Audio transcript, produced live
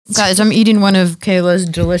Guys, I'm eating one of Kayla's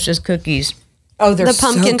delicious cookies. Oh, they're the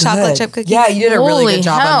pumpkin so chocolate good. chip cookies. Yeah, you did a really Holy good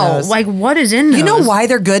job hell. on those. Like, what is in those? You know why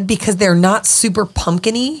they're good? Because they're not super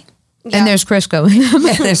pumpkin-y. And there's Crisco in them.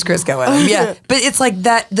 And there's Crisco in them. Yeah. But it's like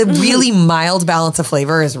that, the really mild balance of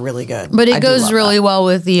flavor is really good. But I it do goes love really that. well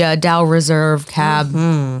with the Dow Reserve Cab.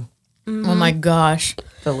 Oh my gosh.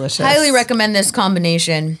 Delicious. Highly recommend this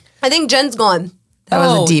combination. I think Jen's gone. That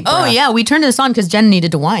was a deep breath. Oh, yeah. We turned this on because Jen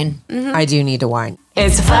needed to whine. I do need to wine.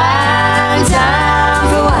 It's a fine time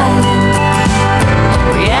for whining.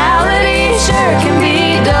 Reality sure can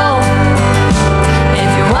be dull. If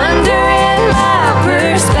you're wondering my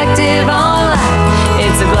perspective on life,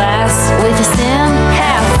 it's a glass with a stem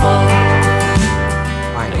half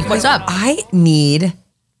full. What's up? I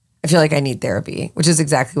feel like I need therapy, which is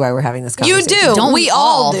exactly why we're having this You conversation. do. Don't we we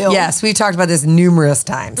all all? do. Yes, we've talked about this numerous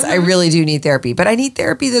times. I really do need therapy, but I need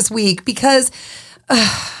therapy this week because,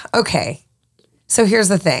 okay. So here's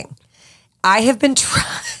the thing. I have been trying.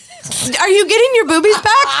 Are you getting your boobies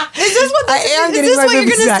back? Is this what I am is getting this my what you're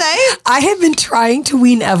boobies gonna back. say? I have been trying to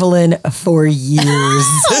wean Evelyn for years.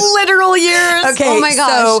 Literal years. Okay, Oh my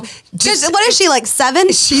gosh. so just What is she, like 7?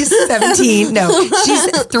 she's 17. No, she's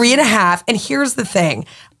 3.5. And here's the thing.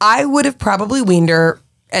 I would have probably weaned her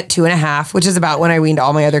at 2.5, which is about when I weaned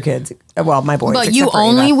all my other kids. Well, my boys. But you except for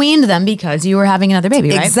only Ava. weaned them because you were having another baby,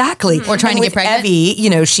 right? Exactly. Or trying to And get pregnant? with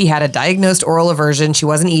Evie, she had a diagnosed oral aversion. She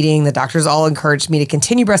wasn't eating. The doctors all encouraged me to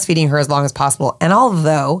continue breastfeeding her as long as possible. And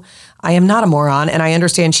although I am not a moron and I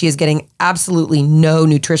understand she is getting absolutely no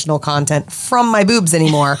nutritional content from my boobs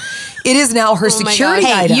anymore, it is now her security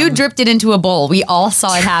Hey, item. you dripped it into a bowl. We all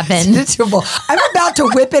saw it happen. I'm about to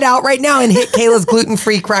whip it out right now and hit Kayla's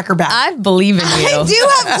gluten-free cracker bag. I believe in you. I do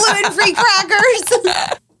have gluten-free crackers.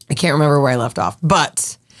 I can't remember where I left off,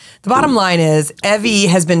 but the bottom line is Evie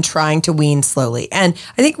has been trying to wean slowly. And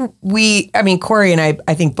I think Corey and I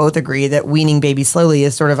think both agree that weaning baby slowly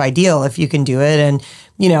is sort of ideal if you can do it. And,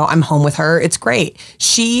 I'm home with her. It's great.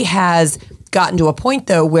 She has gotten to a point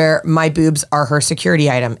though where my boobs are her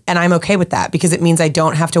security item. And I'm okay with that because it means I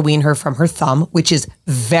don't have to wean her from her thumb, which is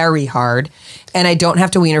very hard. And I don't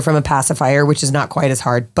have to wean her from a pacifier, which is not quite as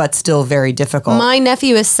hard, but still very difficult. My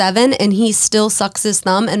nephew is 7 and he still sucks his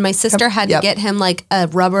thumb. And my sister had to Yep. get him like a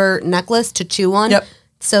rubber necklace to chew on Yep.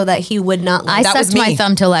 so that he would not. I That was sucked my me.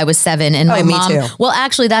 thumb till I was 7, and my me mom. too. Well,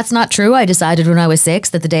 actually, that's not true. I decided when I was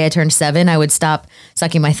 6 that the day I turned 7, I would stop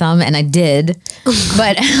sucking my thumb, and I did.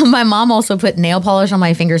 But my mom also put nail polish on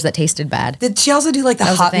my fingers that tasted bad. Did she also do like the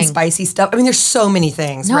was the hot and thing. spicy stuff? I mean, there's so many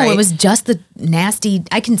things, No, right? it was just the nasty.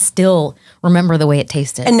 I can still remember the way it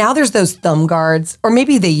tasted. And now there's those thumb guards, or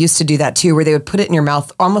maybe they used to do that too, where they would put it in your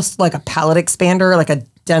mouth almost like a palate expander, like a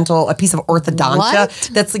piece of orthodontia. What?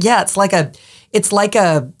 It's like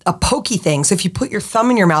a pokey thing. So if you put your thumb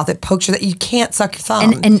in your mouth, it pokes you can't suck your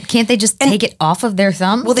thumb. and can't they just take it off of their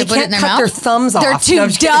thumb? well, they to put it can't in their cut mouth? their thumbs They're off. too No, I'm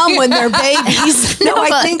just kidding. dumb when they're babies. No,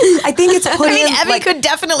 I think it's put I mean, in. Evie like, could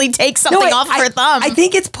definitely take something no, off her thumb. I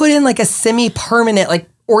think it's put in like a semi-permanent, like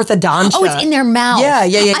orthodontia. Oh, it's in their mouth. Yeah. I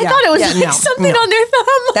thought it was Yeah, like no, something no. on their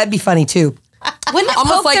thumb. That'd be funny too. Wouldn't it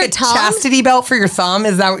Almost poke like their a tongue? chastity belt for your thumb.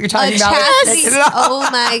 Is that what you're A talking about? chastity. Oh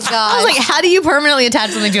my god! I was like, how do you permanently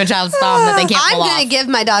attach something to a child's thumb that they can't I'm pull gonna off? give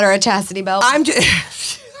my daughter a chastity belt. I'm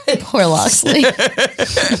just. Poor Loxley.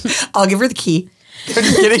 I'll give her the key. You would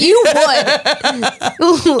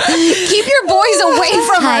keep your boys away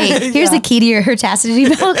from Hi, her. here's the key to her chastity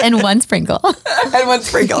belt and one sprinkle. And one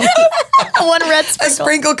sprinkle. One red A sprinkle.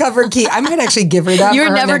 sprinkle covered key. I might actually give her that. You're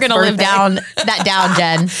for her never next going to live birthday. down,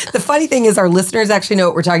 Jen. The funny thing is, our listeners actually know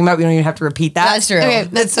what we're talking about. We don't even have to repeat that. That's true. Okay,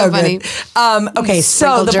 that's so funny. good. Okay, so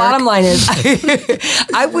Sprinkle the jerk. bottom line is,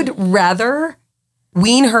 I would rather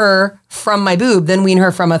wean her from my boob than wean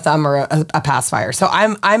her from a thumb or a pacifier. So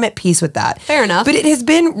I'm at peace with that. Fair enough. But it has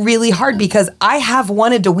been really hard because I have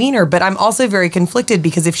wanted to wean her, but I'm also very conflicted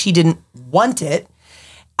because if she didn't want it,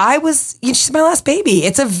 she's my last baby.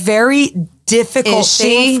 It's a very difficult Is she?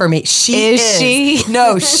 thing for me. She Is she?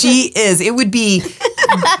 No, she is. It would be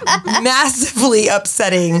massively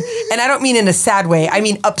upsetting. And I don't mean in a sad way. I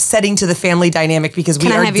mean upsetting to the family dynamic because we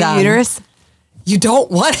Can are I have done. your uterus? You don't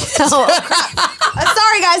want it. Oh, crap.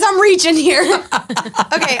 Sorry, guys, I'm reaching here.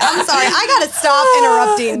 Okay, I'm sorry. I gotta stop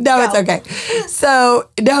interrupting. No, Go. it's okay. So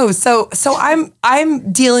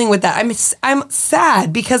I'm dealing with that. I'm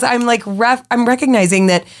sad because I'm like I'm recognizing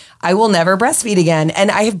that I will never breastfeed again, and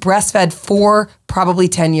I have breastfed for probably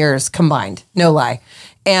 10 years combined. No lie,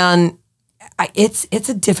 and it's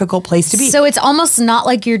a difficult place to be. So it's almost not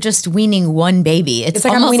like you're just weaning one baby. It's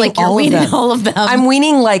like I'm almost weaning like you're all of weaning them. all of them. I'm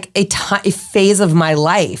weaning like a phase of my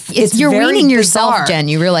life. You're very weaning yourself, bizarre. Jen.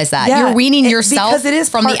 You realize that. Yeah, You're weaning yourself because it is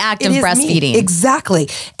from the part- act it of is me. breastfeeding. Exactly.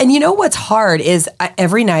 And you know what's hard is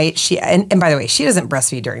every night and by the way, she doesn't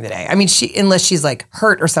breastfeed during the day. I mean, unless she's like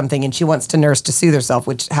hurt or something and she wants to nurse to soothe herself,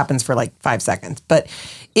 which happens for like 5 seconds. But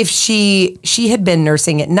if she had been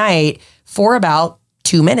nursing at night for about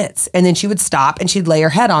 2 minutes, and then she would stop and she'd lay her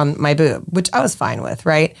head on my boob, which I was fine with,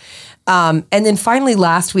 right? And then finally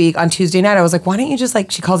last week on Tuesday night, I was like, why don't you just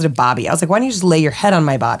she calls it a bobby. I was like, why don't you just lay your head on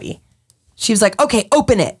my bobby? She was like, okay,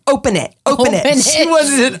 open it. She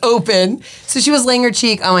wanted it open. So she was laying her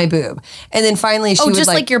cheek on my boob. And then finally she would just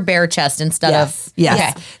like your bare chest instead of.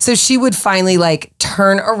 Yes. Okay. So she would finally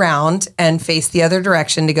turn around and face the other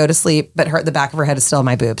direction to go to sleep, but the back of her head is still on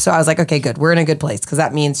my boob. So I was like, okay, good. We're in a good place because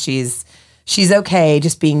that means she's okay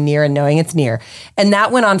just being near and knowing it's near. And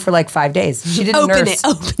that went on for 5 days. She didn't nurse.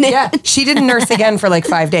 Open it. Yeah. She didn't nurse again for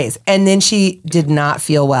 5 days. And then she did not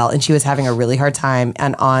feel well and she was having a really hard time.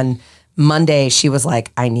 And on Monday, she was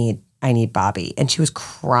like, I need Bobby. And she was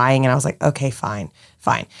crying. And I was like, okay, fine.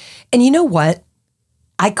 And you know what?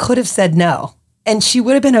 I could have said no. And she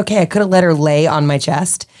would have been okay. I could have let her lay on my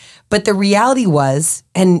chest. But the reality was,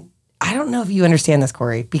 and I don't know if you understand this,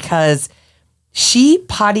 Corey, because she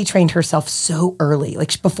potty trained herself so early,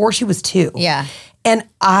 before she was 2. Yeah. And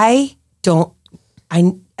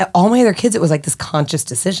all my other kids, it was this conscious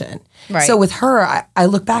decision. Right. So with her, I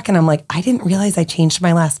look back and I'm like, I didn't realize I changed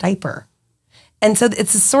my last diaper. And so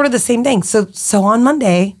it's sort of the same thing. So on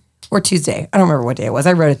Monday or Tuesday, I don't remember what day it was.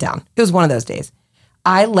 I wrote it down. It was one of those days.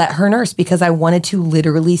 I let her nurse because I wanted to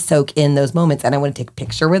literally soak in those moments and I wanted to take a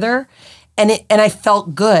picture with her. And I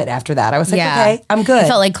felt good after that. I was like, okay, I'm good. It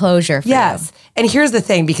felt like closure for Yes. you. And here's the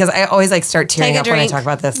thing, because I always start tearing Take a up when I drink. talk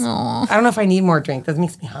about this. I don't know if I need more drink. That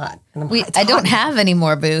makes me hot. And I don't have any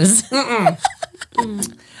more booze.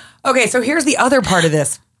 Okay, so here's the other part of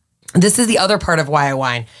this. This is the other part of why I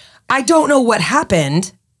whine. I don't know what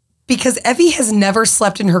happened because Evie has never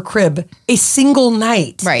slept in her crib a single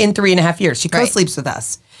night Right. in 3.5 years. She Right. co-sleeps with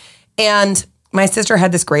us. And my sister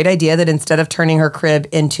had this great idea that instead of turning her crib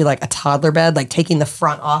into a toddler bed, taking the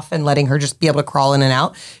front off and letting her just be able to crawl in and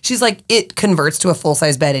out, she's like, it converts to a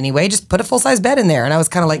full-size bed anyway. Just put a full-size bed in there. And I was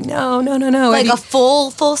kind of like, no. Like Evie. a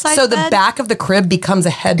full size So the bed? back of the crib becomes a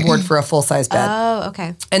headboard for a full-size bed. Oh,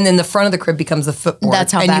 okay. And then the front of the crib becomes the footboard.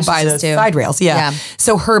 That's how and you Bash's buy is those too. side rails. Yeah. Yeah.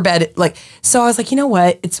 So her bed, so I was like, you know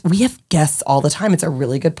what? We have guests all the time. It's a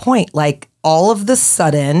really good point. All of the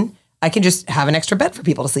sudden, I can just have an extra bed for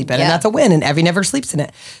people to sleep in, Yeah. and that's a win. And Evie never sleeps in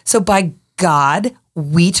it. So by God,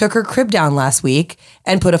 we took her crib down last week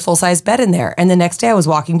and put a full-size bed in there. And the next day I was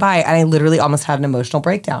walking by and I literally almost had an emotional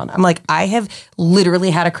breakdown. I'm like, I have literally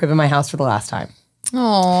had a crib in my house for the last time.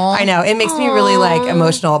 Aww. I know. It makes me really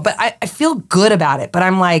emotional, but I feel good about it. But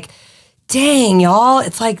I'm like, dang, y'all.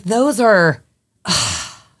 It's those are,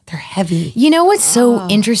 they're heavy. You know what's so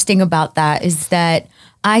interesting about that is that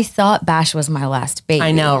I thought Bash was my last baby.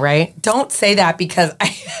 I know, right? Don't say that because No,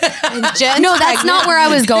 that's not where I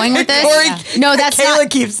was going with this. Corey- No, that's Kayla not.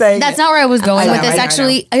 keeps saying That's it. not where I was going I with know, this. I know,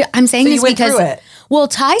 Actually, I'm saying So you this went because through it. well,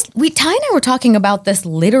 Ty and I were talking about this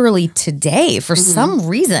literally today for some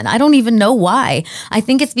reason. I don't even know why. I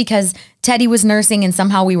think it's because Teddy was nursing and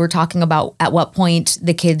somehow we were talking about at what point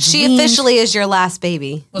the kids She weaned. officially is your last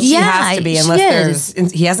baby. Well, she Yeah, has to be she unless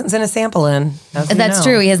he hasn't sent a sample in. as we That's know.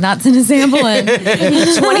 true. He has not sent a sample in.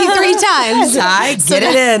 23 times. Ty, get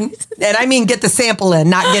it in. And I mean get the sample in,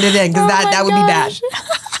 not get it in, because that would be bad.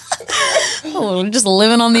 Oh, we're just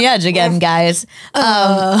living on the edge again, guys.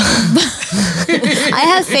 I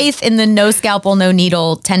have faith in the no scalpel, no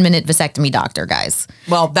needle, 10-minute vasectomy doctor, guys.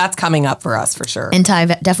 Well, that's coming up for us for sure. And Ty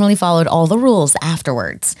definitely followed all the rules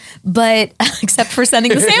afterwards, but except for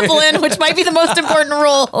sending the sample in, which might be the most important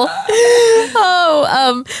rule.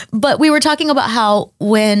 But we were talking about how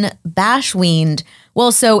when Bash weaned,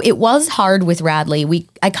 well, so it was hard with Radley.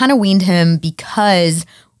 I kind of weaned him because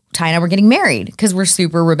Ty and I were getting married because we're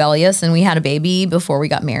super rebellious and we had a baby before we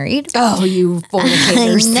got married. Oh, you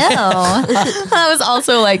fornicators. No. I was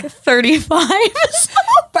also 35.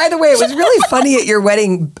 By the way, it was really funny at your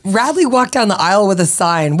wedding. Radley walked down the aisle with a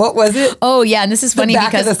sign. What was it? Oh yeah, and this is funny back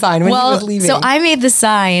of because the sign when he was leaving. So I made the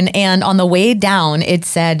sign, and on the way down, it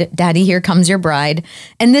said, "Daddy, here comes your bride."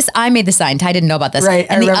 And this, I made the sign. Ty didn't know about this. Right,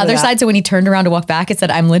 I And the remember other that. side, so when he turned around to walk back, it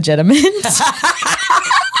said, "I'm legitimate."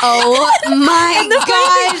 Oh my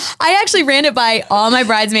gosh. I actually ran it by all my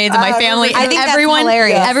bridesmaids and my family. I And think that's everyone,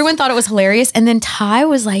 hilarious. everyone thought it was hilarious. And then Ty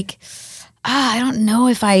was like, I don't know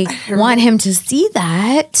if I want him to see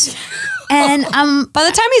that. And By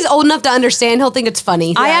the time he's old enough to understand, he'll think it's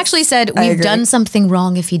funny. I actually said, we've agree. done something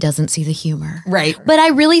wrong if he doesn't see the humor. Right. But I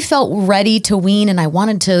really felt ready to wean and I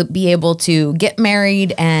wanted to be able to get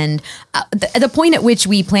married. And the point at which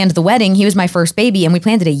we planned the wedding, he was my first baby and we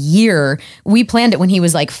planned it a year. We planned it when he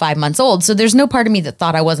was like 5 months old. So there's no part of me that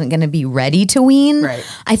thought I wasn't going to be ready to wean. Right.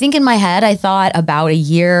 I think in my head, I thought about a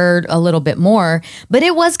year, a little bit more, but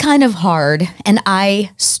it was kind of hard and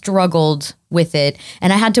I struggled with it.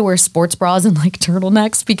 And I had to wear sports bras and like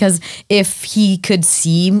turtlenecks because if he could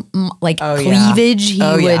see like cleavage, he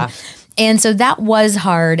would. Yeah. And so that was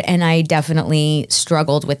hard. And I definitely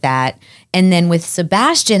struggled with that. And then with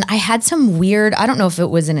Sebastian, I had some weird, I don't know if it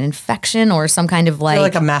was an infection or some kind of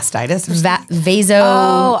Like a mastitis or something.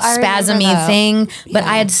 vasospasmy that. thing. But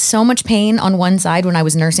I had so much pain on one side when I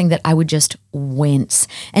was nursing that I would just wince.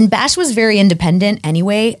 And Bash was very independent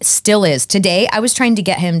anyway, still is. Today, I was trying to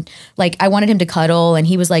get him, like, I wanted him to cuddle and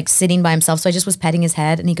he was like sitting by himself. So I just was petting his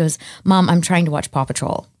head and he goes, Mom, I'm trying to watch Paw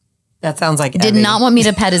Patrol. That sounds like Did Evie. not want me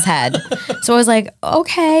to pet his head. So I was like,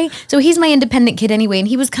 okay. So he's my independent kid anyway. And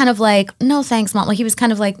he was kind of like, no, thanks, Mom. Like he was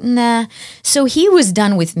kind of like, nah. So he was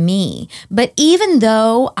done with me. But even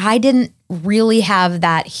though I didn't really have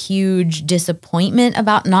that huge disappointment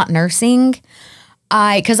about not nursing,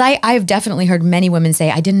 because I've definitely heard many women say,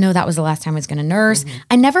 I didn't know that was the last time I was going to nurse.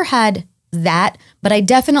 I never had that, but I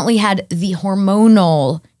definitely had the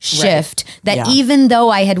hormonal shift that Yeah. even though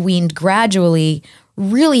I had weaned gradually,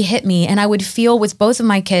 really hit me. And I would feel with both of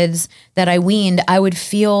my kids that I weaned, I would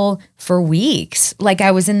feel for weeks like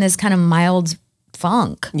I was in this kind of mild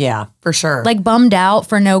funk, Yeah, for sure. like bummed out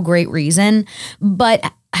for no great reason. But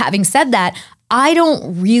having said that, I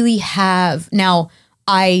don't really have now.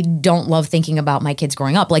 I don't love thinking about my kids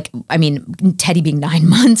growing up. Like, I mean, Teddy being 9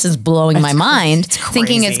 months is blowing my mind.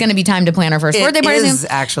 Thinking it's going to be time to plan our first birthday party. It is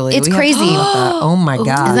actually. It's We have crazy. talked about that. Oh my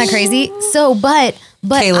gosh. Isn't that crazy? So, but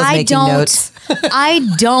Kayla's I making don't. notes.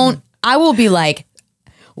 I will be like,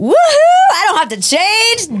 woohoo! I don't have to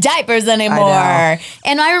change diapers anymore.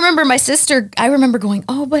 And I remember my sister. I remember going,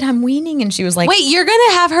 oh, but I'm weaning, and she was like, Wait, you're going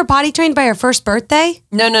to have her potty trained by her first birthday?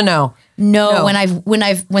 No. no.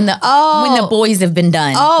 When the boys have been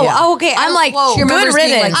done. Oh, okay. I'm like, whoa. She remembers good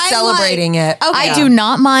being like riddance. celebrating it. I do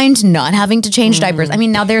not mind not having to change diapers. I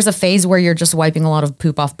mean, now there's a phase where you're just wiping a lot of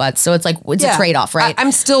poop off butts, so it's like it's a trade off, right?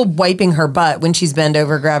 I'm still wiping her butt when she's bent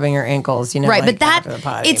over grabbing her ankles, you know. Right, like but after the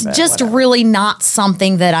potty, it's but just whatever. really not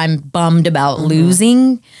something that I'm bummed about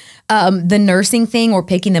losing. The nursing thing or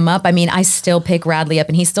picking them up. I mean, I still pick Radley up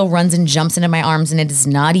and he still runs and jumps into my arms and it is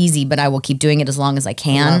not easy, but I will keep doing it as long as I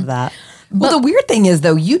can. Love that. Well, the weird thing is,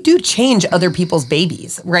 though, you do change other people's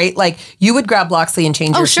babies, right? Like you would grab Loxley and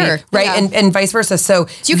change your sure. sheet, right? Yeah. And vice versa. So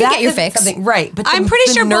you can that get your isn't fix. something- right? But I'm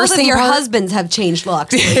pretty sure both of nursing your part- husbands have changed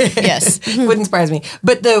looks. Yes. wouldn't surprise me.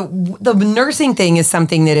 But the nursing thing is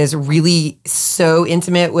something that is really so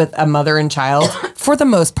intimate with a mother and child for the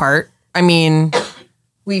most part. I mean,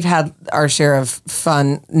 we've had our share of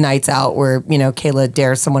fun nights out where, you know, Kayla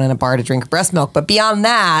dares someone in a bar to drink breast milk. But beyond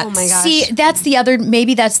that, Oh my gosh. See,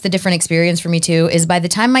 maybe that's the different experience for me too, is by the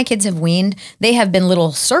time my kids have weaned, they have been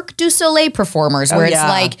little Cirque du Soleil performers where yeah. it's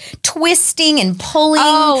like twisting and pulling.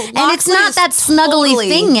 Oh, and it's Loxley not is that snuggly totally-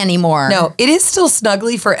 thing anymore. no, it is still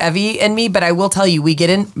snuggly for Evie and me, but I will tell you, we get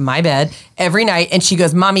in my bed every night and she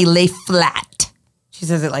goes, Mommy, lay flat. She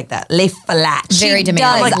says it like that. Lay flat. Very She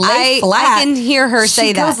demanding. does. I'm like, lay I flat. can hear her say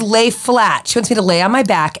She that. goes, lay flat. She wants me to lay on my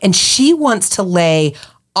back and she wants to lay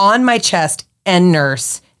on my chest and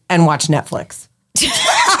nurse and watch Netflix.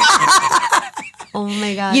 Oh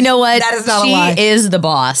my god. You know what? That is not a she lie. is the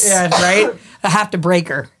boss. Yeah, right? I have to break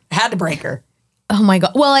her. I had to break her. Oh my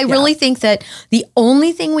God. Well, I really think that the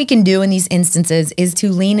only thing we can do in these instances is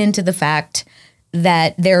to lean into the fact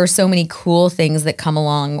that there are so many cool things that come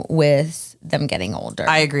along with them getting older.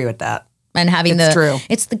 I agree with that. And having It's true.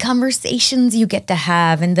 it's the conversations you get to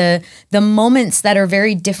have and the moments that are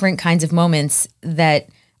very different kinds of moments that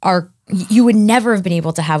are you would never have been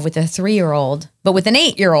able to have with a 3-year-old, but with an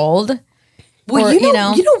 8-year-old. Well, or, you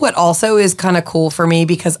know what also is kind of cool for me,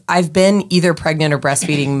 because I've been either pregnant or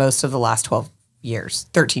breastfeeding most of the last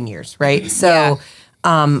 13 years, right? So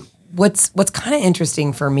what's kind of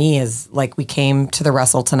interesting for me is, like, we came to the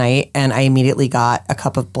wrestle tonight and I immediately got a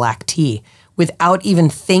cup of black tea without even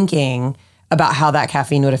thinking about how that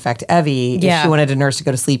caffeine would affect Evie if Yeah. she wanted to nurse to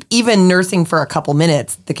go to sleep. Even nursing for a couple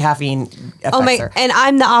minutes, the caffeine affects her. And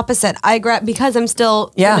I'm the opposite. I grab, because I'm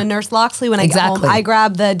still Yeah. gonna nurse Loxley when I get Exactly. home, I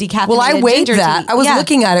grab the decaffeinated Well, I weighed ginger that. tea. I was Yeah.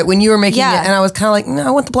 looking at it when you were making Yeah. it, and I was kind of like, no,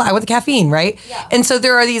 I want the black, I want the caffeine, right? Yeah. And so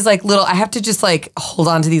there are these like little, I have to just like hold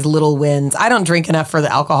on to these little wins. I don't drink enough for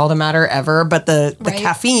the alcohol to matter ever, but the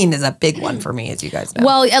caffeine is a big one for me, as you guys know.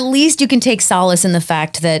 Well, at least you can take solace in the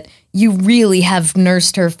fact that you really have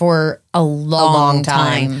nursed her for a long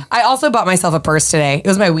time. I also bought myself a purse today. It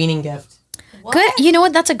was my weaning gift. Good. You know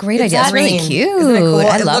what? That's a great idea. It's really green. cute. Isn't it cool?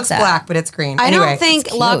 I It love looks that. black, but it's green. I Anyway, don't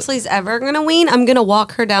think Loxley's ever gonna wean. I'm gonna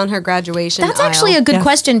walk her down her graduation. That's actually a good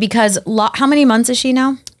question because how many months is she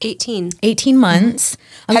now? 18. 18 months.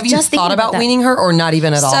 I was have you just thinking thought about that. weaning her or not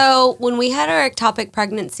even at all? So when we had our ectopic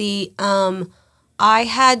pregnancy, I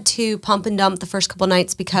had to pump and dump the first couple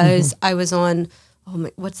nights because I was on. Oh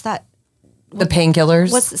my, what's that? The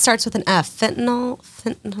painkillers? It starts with an F? Fentanyl.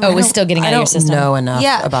 Oh, it was still getting I out of your don't system. know enough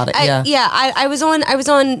about it. I was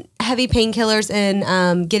on heavy painkillers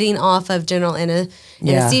and getting off of general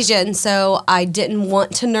anesthesia, and so I didn't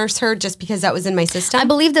want to nurse her just because that was in my system. I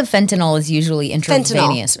believe that fentanyl is usually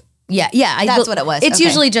intravenous. Yeah. That's what it was. It's Okay.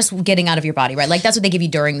 usually just getting out of your body, right? Like that's what they give you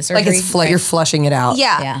during the surgery. Like it's you're flushing it out.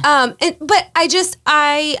 Yeah. But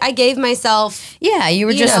I gave myself Yeah, you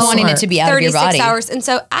were just know, wanting smart. it to be out of your 36 body. hours. And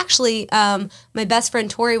so actually, my best friend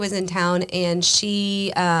Tori was in town and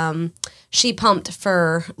she pumped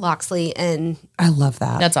for Loxley and I love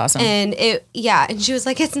that. That's awesome. and and she was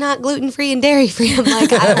like, it's not gluten free and dairy free. I'm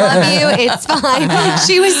like, I love you. It's fine.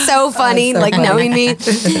 She was so funny, knowing me.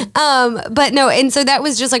 But no, and so that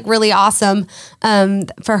was just like really awesome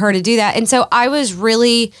for her to do that. And so I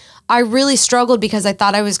really struggled because I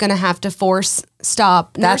thought I was going to have to force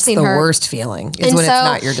stop That's nursing the her. worst feeling is And when so, it's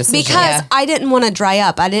not your decision. Because I didn't want to dry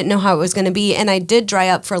up. I didn't know how it was going to be. And I did dry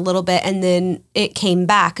up for a little bit and then it came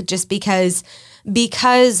back just because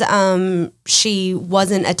she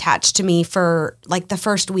wasn't attached to me for like the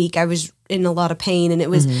first week. I was in a lot of pain and it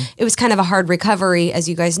was kind of a hard recovery, as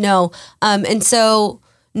you guys know. And so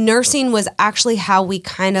nursing was actually how we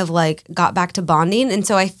kind of like got back to bonding. And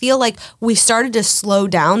so I feel like we started to slow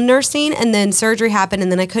down nursing and then surgery happened and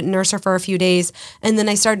then I couldn't nurse her for a few days. And then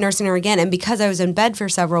I started nursing her again. And because I was in bed for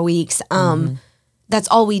several weeks, that's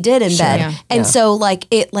all we did in bed. Yeah. And so like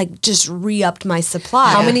it like just re-upped my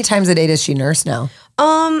supply. How many times a day does she nurse now?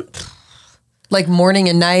 Like morning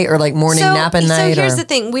and night, or like morning nap and night? So here's or the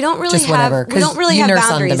thing: we don't really just whenever? 'Cause you have nurse on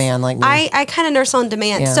boundaries. demand like me. I kind of nurse on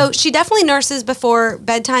demand. Yeah. So she definitely nurses before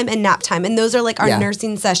bedtime and nap time, and those are like our Yeah.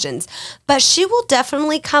 nursing sessions. But she will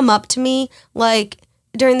definitely come up to me like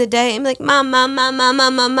during the day and be like, "Mom, mom, mom, mom,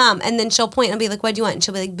 mom, mom, mom," and then she'll point and be like, "What do you want?" And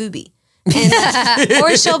she'll be like, "Booby." And,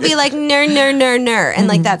 or she'll be like ner ner ner ner and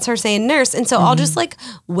like that's her saying nurse, and so I'll just like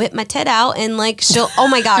whip my tit out and like she'll, oh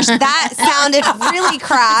my gosh, that sounded really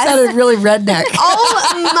crass. Sounded really redneck.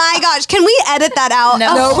 Oh my gosh, can we edit that out? No.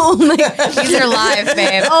 Oh my gosh. These are live,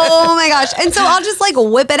 babe. Oh my gosh. And so I'll just like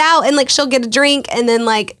whip it out and like she'll get a drink and then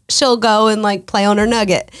like she'll go and like play on her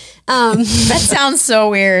nugget. That sounds so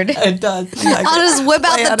weird. It does. I'll just whip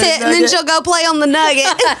out Play the on a tit and then nugget. she'll go play on the nugget.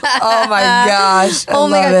 Oh my gosh. I Oh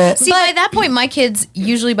my love God. it. See, by that point, my kids,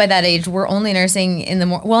 usually by that age, were only nursing in the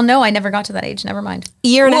morning. Well, no, I never got to that age. Never mind.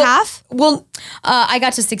 Year and a half. Well, I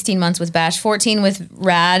got to 16 months with Bash, 14 with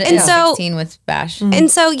Rad, and so- 16 with Bash. And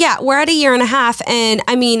so, yeah, we're at a year and a half. And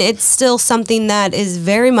I mean, it's still something that is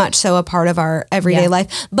very much so a part of our everyday Yeah.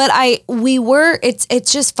 life. But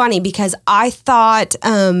it's just funny because I thought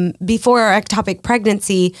before our ectopic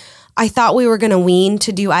pregnancy, I thought we were going to wean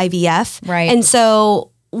to do IVF. Right. And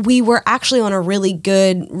so we were actually on a really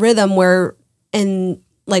good rhythm or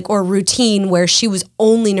routine where she was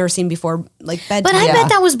only nursing before like bedtime. But I bet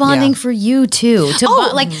that was bonding Yeah. for you too.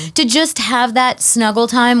 To just have that snuggle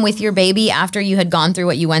time with your baby after you had gone through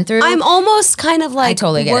what you went through. I'm almost kind of like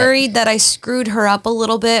totally get it. worried that I screwed her up a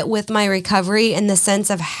little bit with my recovery in the sense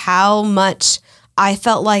of how much I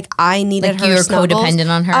felt like I needed Like her you were snuggles. codependent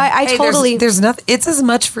on her? I hey, totally. There's nothing. It's as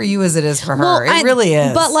much for you as it is for her. well, It really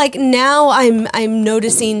is. But like now, I'm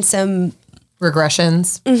noticing some,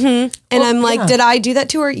 regressions. and I'm like, yeah. did I do that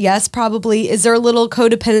to her? Yes, probably. Is there a little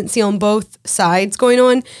codependency on both sides going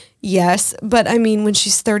on? Yes, but I mean, when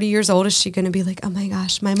she's 30 years old, is she going to be like, oh my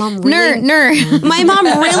gosh, my mom really my mom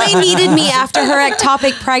really needed me after her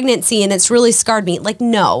ectopic pregnancy, and it's really scarred me. Like,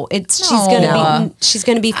 no, she's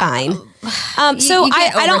gonna be fine. So you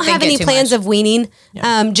can't I don't overthink have it any too plans much. of weaning,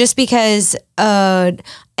 just because, and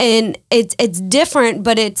it's different,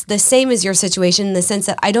 but it's the same as your situation in the sense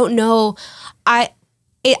that I don't know,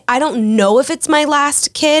 I don't know if it's my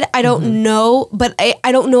last kid. I don't know, but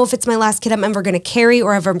I don't know if it's my last kid I'm ever going to carry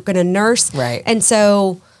or ever going to nurse. Right. And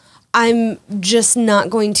so I'm just not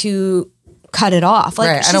going to cut it off. Like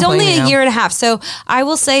Right, I she's don't blame only you. a year and a half. So I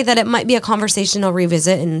will say that it might be a conversation I'll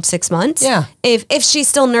revisit in 6 months. Yeah. If she's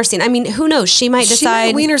still nursing. I mean, who knows? She might She decide.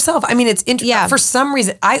 might wean herself. I mean, it's interesting. Yeah. For some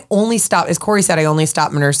reason, I only stopped, as Corey said, I only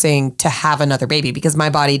stopped nursing to have another baby because my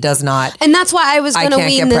body does not. and that's why I was I going to can't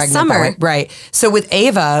wean get this pregnant that summer. way. Right. So with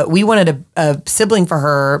Ava, we wanted a sibling for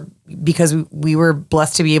her because we were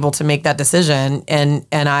blessed to be able to make that decision. And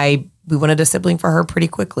we wanted a sibling for her pretty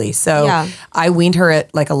quickly. So Yeah. I weaned her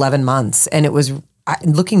at like 11 months and it was,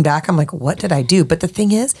 looking back, I'm like, what did I do? But the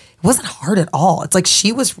thing is, it wasn't hard at all. It's like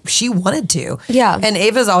she wanted to. Yeah. And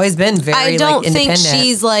Ava's always been very I don't like, think independent.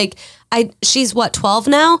 she's like she's what 12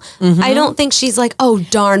 now. I don't think she's like, oh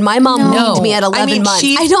darn, my mom weaned me at 11 months.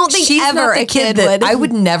 I don't think she's ever not the a kid that would. I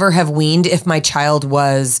would never have weaned if my child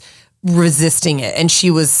was resisting it, and she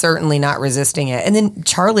was certainly not resisting it. And then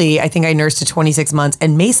Charlie, I think I nursed to 26 months,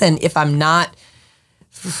 and Mason, if I'm not,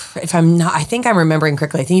 I think I'm remembering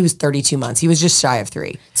correctly. I think he was 32 months. He was just shy of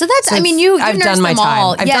 3. So that's, I mean, you've I've nursed done my them time.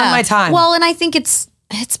 all. I've done my time. Well, and I think it's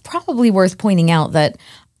probably worth pointing out that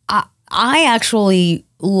I actually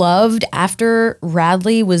loved after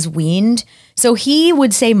Radley was weaned. So he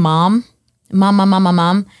would say mom, mom, mom, mom, mom,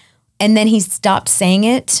 mom. And then he stopped saying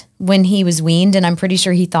it when he was weaned. And I'm pretty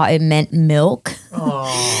sure he thought it meant milk.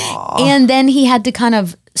 And then he had to kind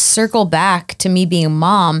of circle back to me being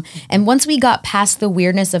mom. And once we got past the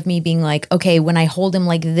weirdness of me being like, okay, when I hold him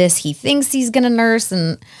like this, he thinks he's going to nurse.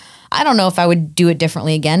 And I don't know if I would do it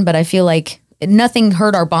differently again, but I feel like nothing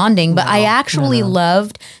hurt our bonding. But I actually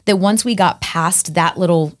loved that once we got past that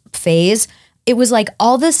little phase, it was like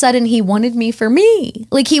all of a sudden he wanted me for me.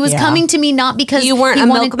 Like he was coming to me not because You weren't he a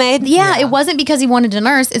wanted, milkmaid? Yeah, it wasn't because he wanted to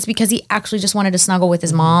nurse. It's because he actually just wanted to snuggle with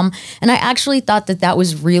his mom. And I actually thought that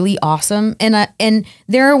was really awesome. And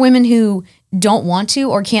there are women who don't want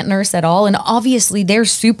to or can't nurse at all. And obviously they're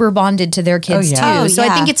super bonded to their kids yeah. too. Oh, So I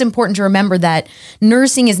yeah. think it's important to remember that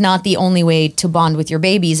nursing is not the only way to bond with your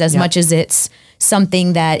babies as much as it's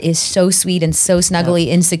something that is so sweet and so snuggly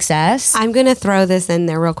in success. I'm going to throw this in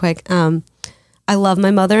there real quick. I love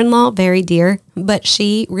my mother-in-law, very dear, but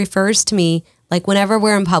she refers to me like whenever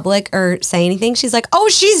we're in public or say anything, she's like, oh,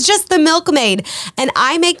 she's just the milkmaid. And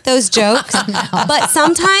I make those jokes, but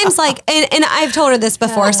sometimes like, and I've told her this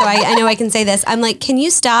before, so I know I can say this. I'm like, can you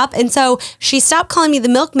stop? And so she stopped calling me the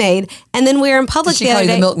milkmaid. And then we were in public Does she the call other you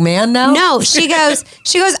day. the milkman now? No, she goes,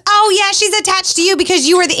 oh yeah, she's attached to you because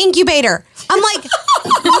you were the incubator. I'm like,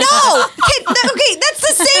 no, okay, that's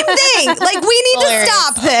the same thing. Like, we need to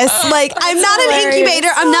stop this. Like, I'm not an incubator.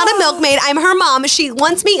 I'm not a milkmaid. I'm her mom. She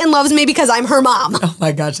wants me and loves me because I'm her mom. Oh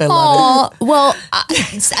my gosh, I love Oh, well, I do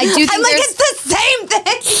think I'm like, there's- it's the same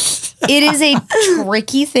thing. it is a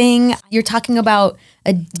tricky thing. You're talking about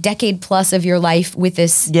a decade plus of your life with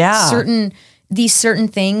this these certain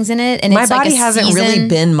things in it, and My it's like body a hasn't really season.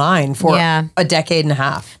 been mine for Yeah. a decade and a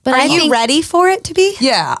half. But Are I you think ready for it to be?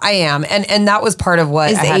 Yeah, I am. And that was part of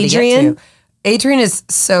what Is I had Adrian? to get to. Adrian is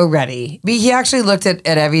so ready. He actually looked at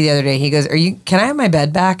Evie the other day. He goes, can I have my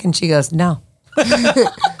bed back? And she goes, no.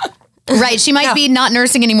 right, she might be not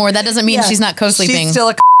nursing anymore. That doesn't mean she's not co-sleeping. She's still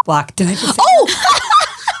a block. Did I just say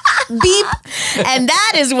Beep. and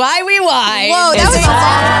that is why we why. Whoa, that was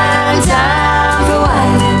a lot. Time